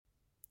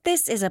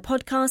This is a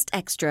podcast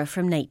extra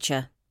from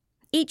Nature.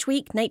 Each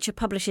week, Nature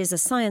publishes a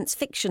science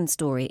fiction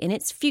story in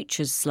its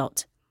Futures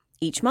slot.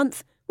 Each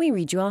month, we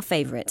read you our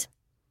favourite.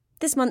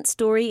 This month's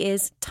story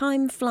is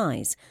Time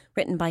Flies,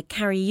 written by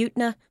Carrie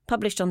Eutner,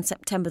 published on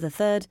September the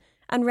 3rd,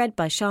 and read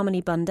by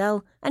Sharmini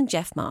Bundell and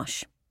Jeff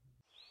Marsh.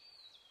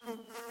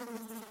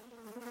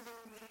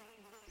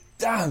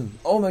 Damn,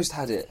 almost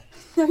had it.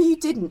 No, you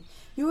didn't.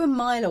 You were a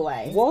mile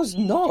away. Was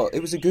not.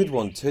 It was a good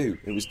one too.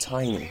 It was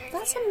tiny.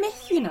 That's a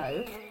myth, you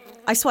know.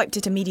 I swiped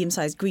at a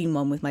medium-sized green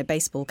one with my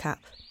baseball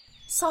cap.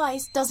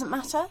 Size doesn't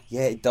matter.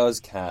 Yeah, it does,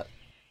 Kat.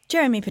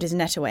 Jeremy put his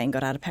net away and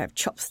got out a pair of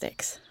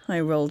chopsticks. I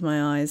rolled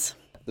my eyes.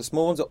 The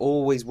small ones are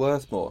always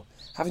worth more.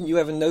 Haven't you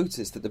ever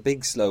noticed that the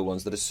big slow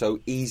ones that are so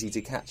easy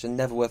to catch are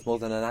never worth more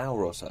than an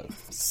hour or so?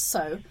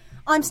 So,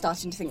 I'm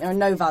starting to think there are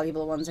no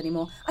valuable ones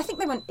anymore. I think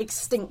they went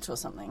extinct or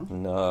something.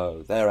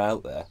 No, they're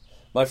out there.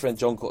 My friend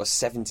John caught a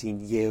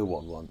 17-year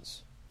one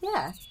once.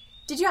 Yeah.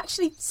 Did you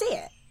actually see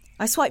it?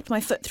 I swiped my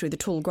foot through the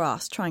tall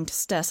grass, trying to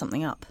stir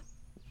something up.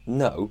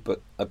 No,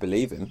 but I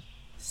believe him.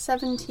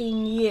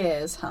 17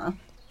 years, huh?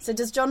 So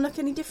does John look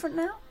any different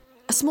now?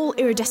 A small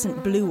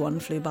iridescent blue one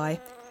flew by.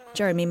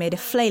 Jeremy made a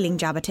flailing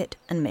jab at it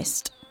and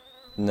missed.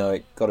 No,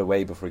 it got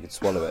away before he could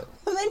swallow it.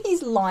 Well, then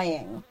he's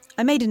lying.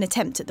 I made an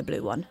attempt at the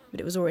blue one, but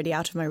it was already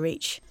out of my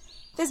reach.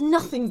 There's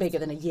nothing bigger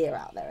than a year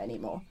out there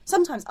anymore.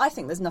 Sometimes I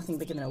think there's nothing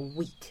bigger than a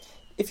week.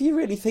 If you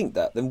really think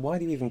that, then why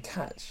do you even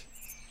catch?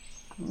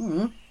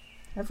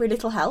 Every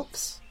little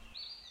helps.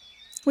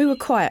 We were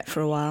quiet for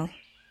a while.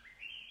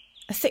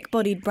 A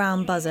thick-bodied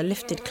brown buzzer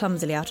lifted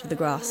clumsily out of the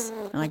grass,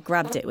 and I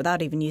grabbed it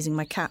without even using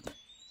my cap.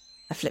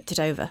 I flipped it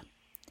over.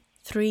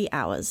 3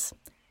 hours.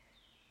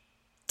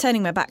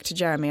 Turning my back to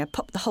Jeremy, I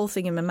popped the whole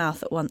thing in my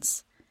mouth at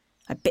once.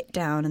 I bit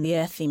down, and the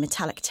earthy,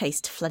 metallic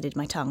taste flooded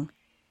my tongue.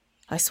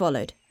 I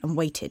swallowed and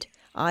waited,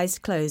 eyes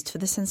closed for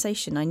the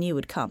sensation I knew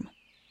would come.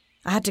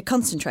 I had to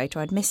concentrate or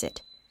I'd miss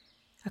it.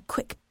 A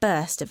quick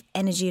burst of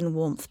energy and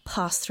warmth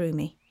passed through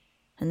me,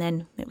 and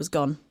then it was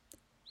gone.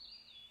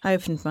 I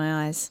opened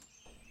my eyes.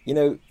 You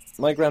know,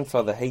 my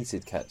grandfather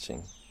hated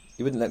catching.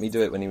 He wouldn't let me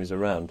do it when he was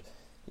around.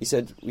 He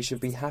said we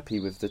should be happy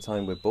with the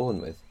time we're born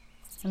with.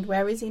 And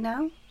where is he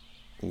now?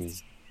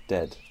 He's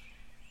dead.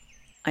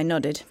 I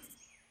nodded.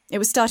 It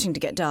was starting to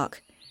get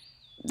dark.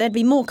 There'd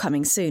be more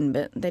coming soon,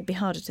 but they'd be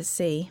harder to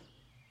see.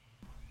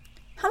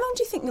 How long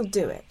do you think you'll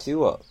do it? Do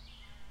what?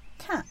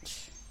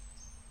 Catch.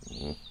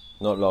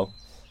 Not long.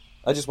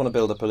 I just want to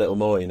build up a little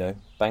more, you know,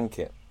 bank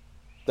it.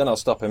 Then I'll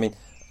stop. I mean,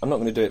 I'm not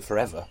going to do it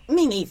forever.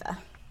 Me neither.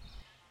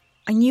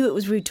 I knew it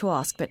was rude to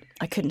ask, but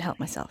I couldn't help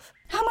myself.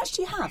 How much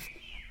do you have?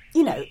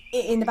 You know,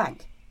 in the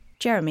bank.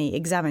 Jeremy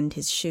examined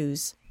his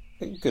shoes.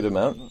 A good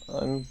amount.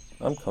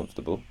 I'm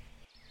comfortable.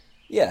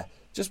 Yeah,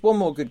 just one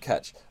more good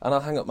catch, and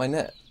I'll hang up my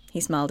net.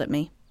 He smiled at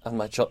me. And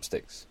my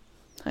chopsticks.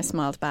 I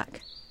smiled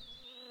back.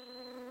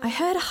 I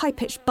heard a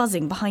high-pitched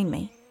buzzing behind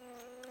me.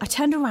 I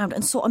turned around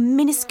and saw a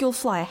minuscule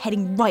flyer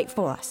heading right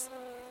for us.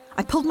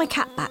 I pulled my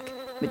cap back,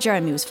 but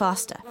Jeremy was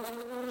faster.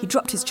 He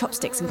dropped his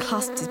chopsticks and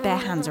clasped his bare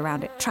hands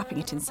around it, trapping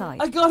it inside.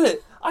 I got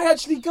it! I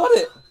actually got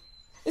it!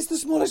 It's the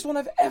smallest one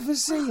I've ever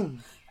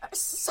seen.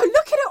 So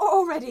look at it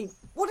already.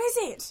 What is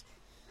it?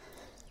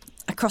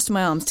 I crossed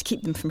my arms to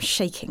keep them from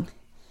shaking.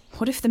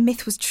 What if the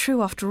myth was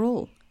true after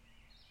all?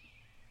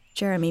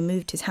 Jeremy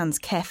moved his hands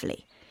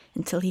carefully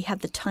until he had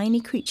the tiny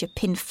creature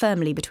pinned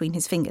firmly between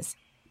his fingers.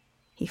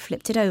 He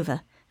flipped it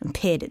over and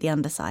peered at the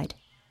underside.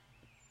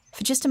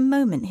 For just a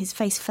moment his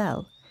face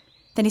fell.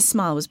 Then his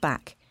smile was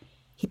back.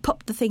 He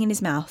popped the thing in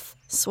his mouth,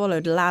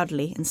 swallowed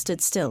loudly and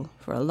stood still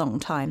for a long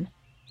time.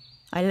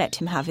 I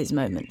let him have his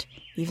moment,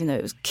 even though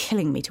it was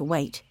killing me to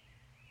wait.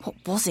 What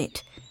was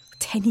it?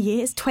 10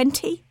 years?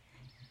 20?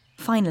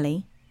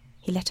 Finally,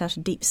 he let out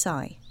a deep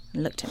sigh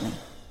and looked at me.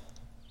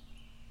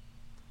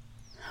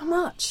 How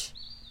much?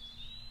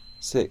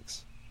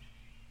 6.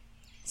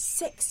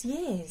 6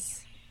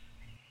 years.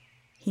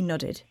 He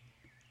nodded.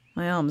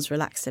 My arms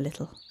relaxed a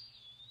little.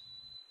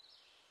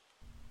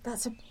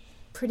 That's a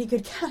pretty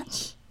good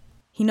catch.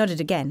 He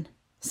nodded again,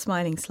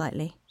 smiling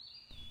slightly.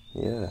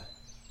 Yeah.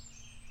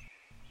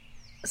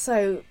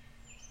 So,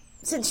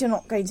 since you're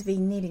not going to be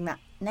needing that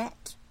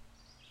net...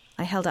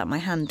 I held out my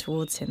hand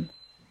towards him.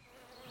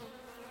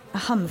 A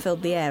hum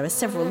filled the air as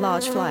several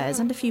large flyers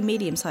and a few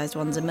medium-sized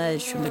ones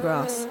emerged from the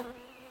grass.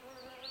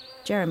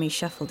 Jeremy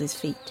shuffled his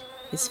feet,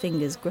 his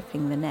fingers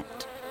gripping the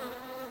net.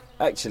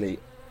 Actually,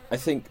 I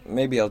think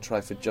maybe I'll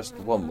try for just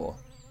one more.